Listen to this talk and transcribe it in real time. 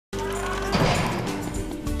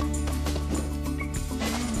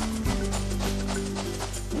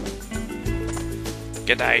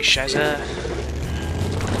G'day, Shazza.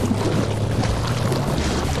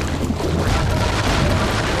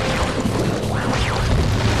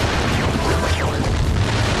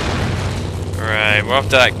 Right, we're off to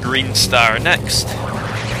that green star next.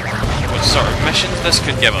 What sort of missions this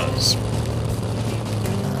could give us?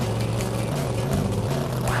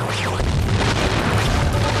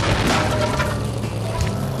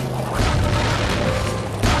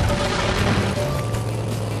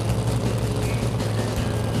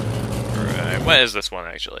 Right, what is this one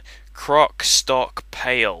actually? Croc Stock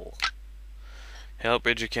Pale. Help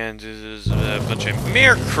bridge you can do a bunch of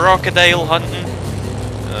mere crocodile hunting.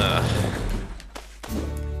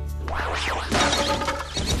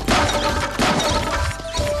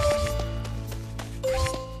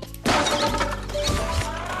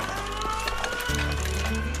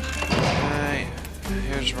 Right,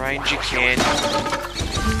 here's Ranger Ken.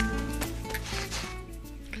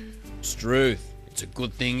 Struth, it's a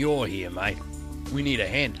good thing you're here, mate. We need a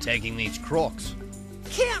hand tagging these crocs.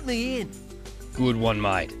 Count me in. Good one,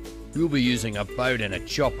 mate. We'll be using a boat and a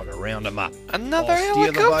chopper to round them up. Another I'll steer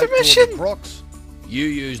the boat helicopter toward mission? the crocs. You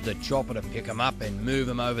use the chopper to pick them up and move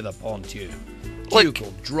them over the pontoon. Look. Duke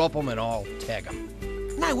will drop them and I'll tag them.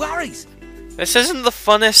 No worries. This isn't the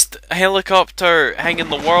funnest helicopter hang in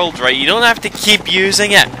the world, right? You don't have to keep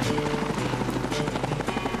using it.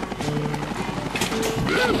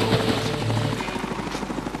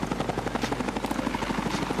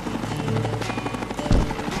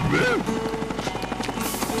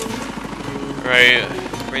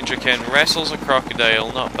 Right, Ranger Ken wrestles a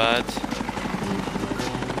crocodile, not bad.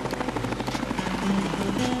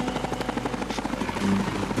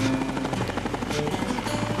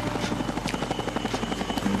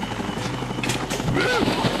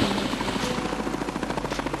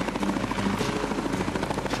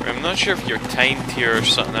 I'm not sure if you're timed here or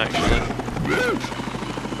something actually.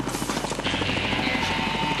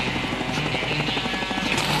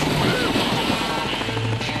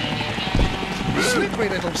 Slippery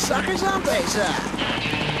little suckers, aren't they, sir?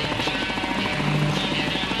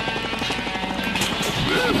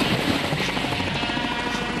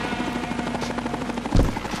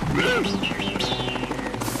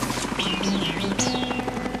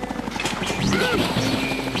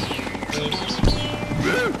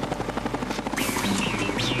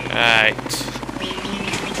 Right.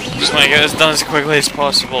 Just want to get this done as quickly as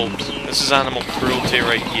possible. This is animal cruelty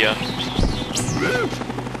right here.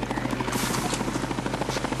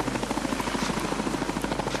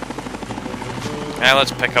 Now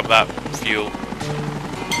let's pick up that fuel.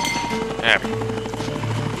 There we go.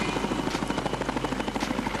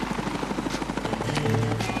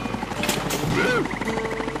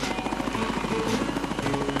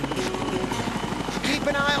 Keep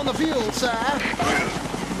an eye on the fuel, sir.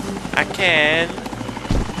 I can.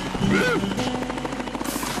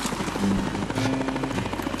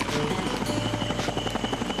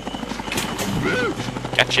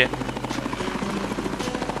 Gotcha.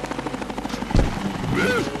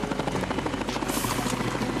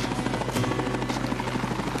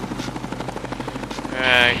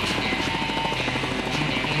 Right.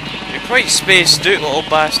 You're quite spaced out, little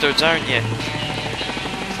bastards, aren't you?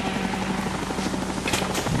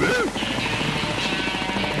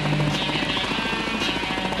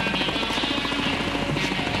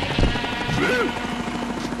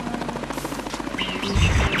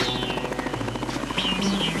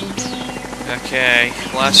 Okay,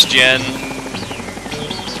 last gen.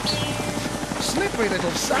 Slippery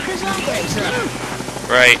little suckers, aren't they, sir?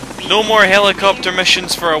 Right, no more helicopter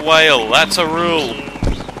missions for a while, that's a rule.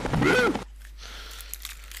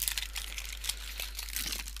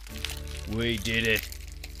 We did it.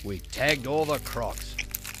 We tagged all the crocs.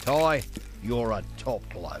 Ty, you're a top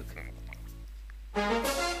bloke.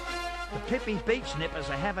 The Pippi Beach Nippers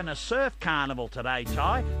are having a surf carnival today,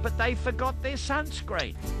 Ty, but they forgot their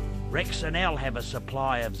sunscreen. Rex and Elle have a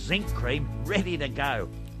supply of zinc cream ready to go.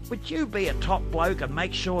 Would you be a top bloke and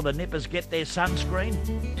make sure the nippers get their sunscreen?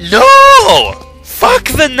 No! Fuck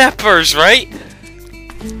the nippers, right?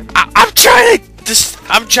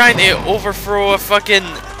 I'm trying to overthrow a fucking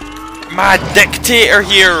mad dictator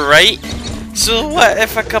here, right? So what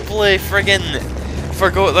if a couple of friggin'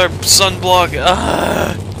 forgot their sunblock?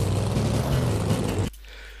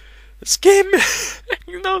 This game makes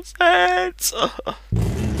no sense.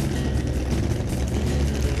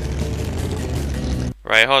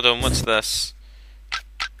 Right, hold on, what's this?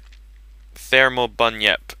 Thermal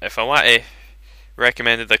bunyip. If I want to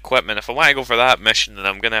recommended equipment, if I want to go for that mission, then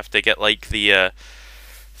I'm gonna have to get like the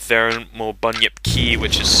thermal bunyip key,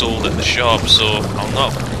 which is sold at the shop. So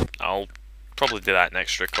I'll probably do that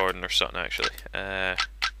next recording or something, actually. Alright,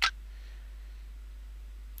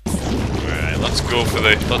 let's go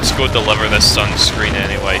deliver this sunscreen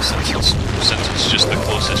anyway, since it's just the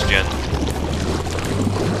closest gen.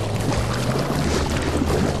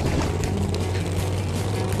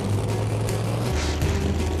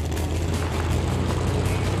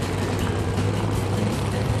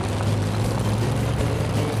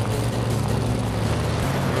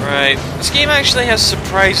 Right, this game actually has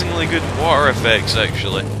surprisingly good water effects,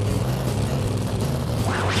 actually.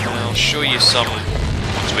 I'll show you some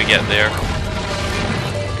once we get there.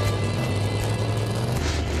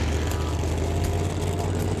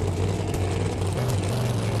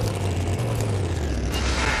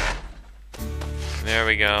 There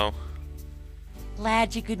we go.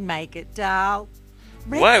 Glad you could make it, doll.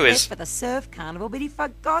 Rick Wow, left for the surf carnival, but he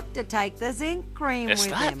forgot to take the zinc cream with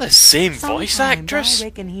him. Is that the same voice Sometimes actress? I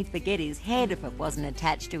reckon he'd forget his head if it wasn't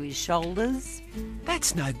attached to his shoulders.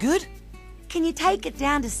 That's no good. Can you take it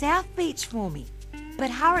down to South Beach for me? But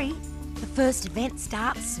hurry, the first event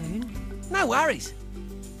starts soon. No worries.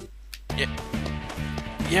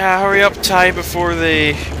 Yeah, hurry up, Ty, before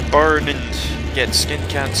they burn and get skin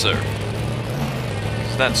cancer.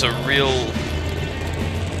 That's a real...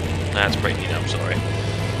 That's pretty neat, I'm sorry.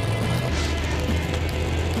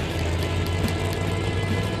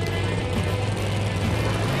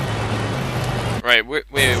 Right, wait,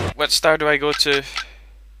 what star do I go to?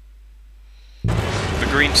 The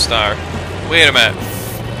green star. Wait a minute.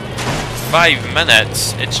 5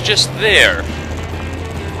 minutes? It's just there.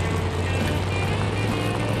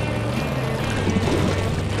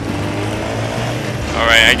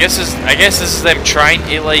 Alright, I guess this is them trying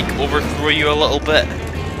to like overthrow you a little bit.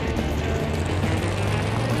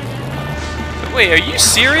 But wait, are you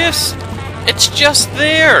serious? It's just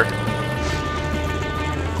there!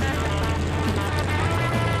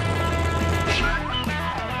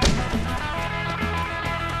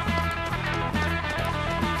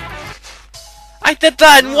 I did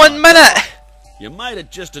that in 1 minute! You made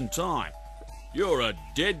it just in time. You're a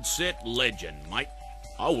dead-set legend, mate.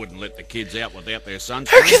 I wouldn't let the kids out without their sunscreen.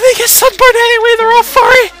 How can they get sunburned anyway? They're all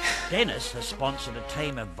furry! Dennis has sponsored a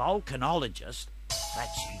team of volcanologists,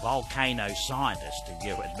 that's volcano scientists to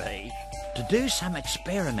you and me, to do some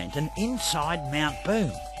experimenting inside Mount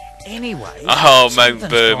Boom. Anyway, Oh, Mount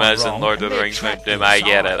something's Boom, gone as in wrong, Lord and of the they're Rings Mount trapped Doom. I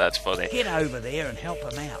get inside. it, that's funny. Get over there and help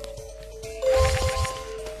them out.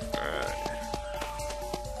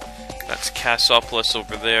 That's Cassopolis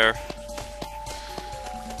over there.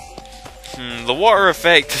 The water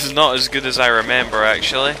effect is not as good as I remember,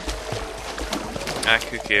 actually. Ah,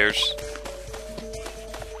 who cares?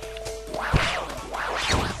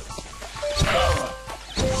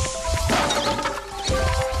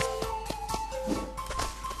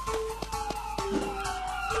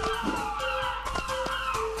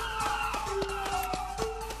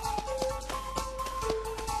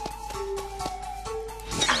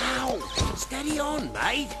 Ow! Steady on,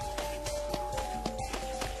 mate.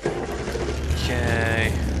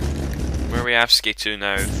 Okay. Where are we Avsky to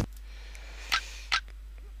now?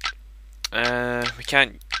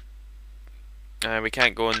 We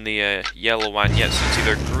can't go in the yellow one yet, so it's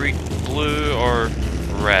either green, blue, or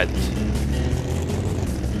red. I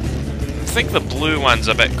think the blue one's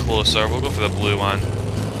a bit closer. We'll go for the blue one.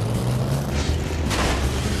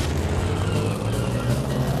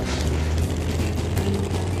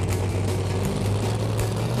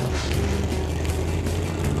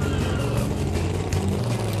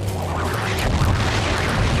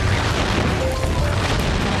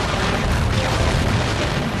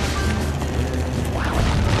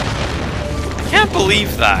 I can't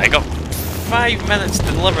believe that. I got 5 minutes to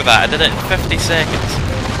deliver that. I did it in 50 seconds.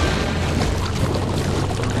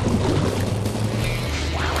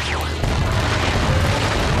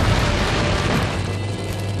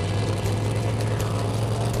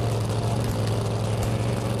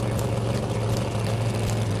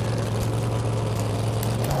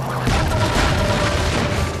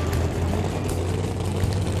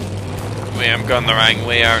 Wait, I'm going the wrong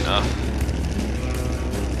way, aren't I?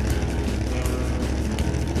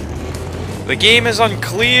 The game is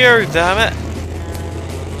unclear, damn it!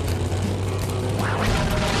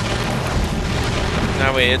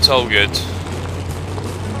 No, wait, it's all good.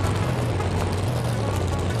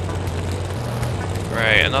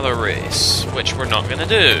 Right, another race, which we're not gonna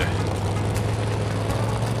do.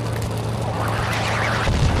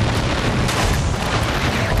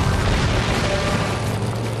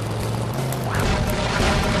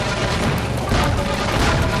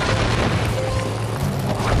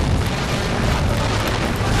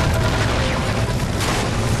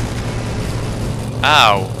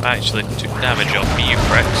 Ow, actually took damage off me, you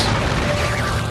pricks.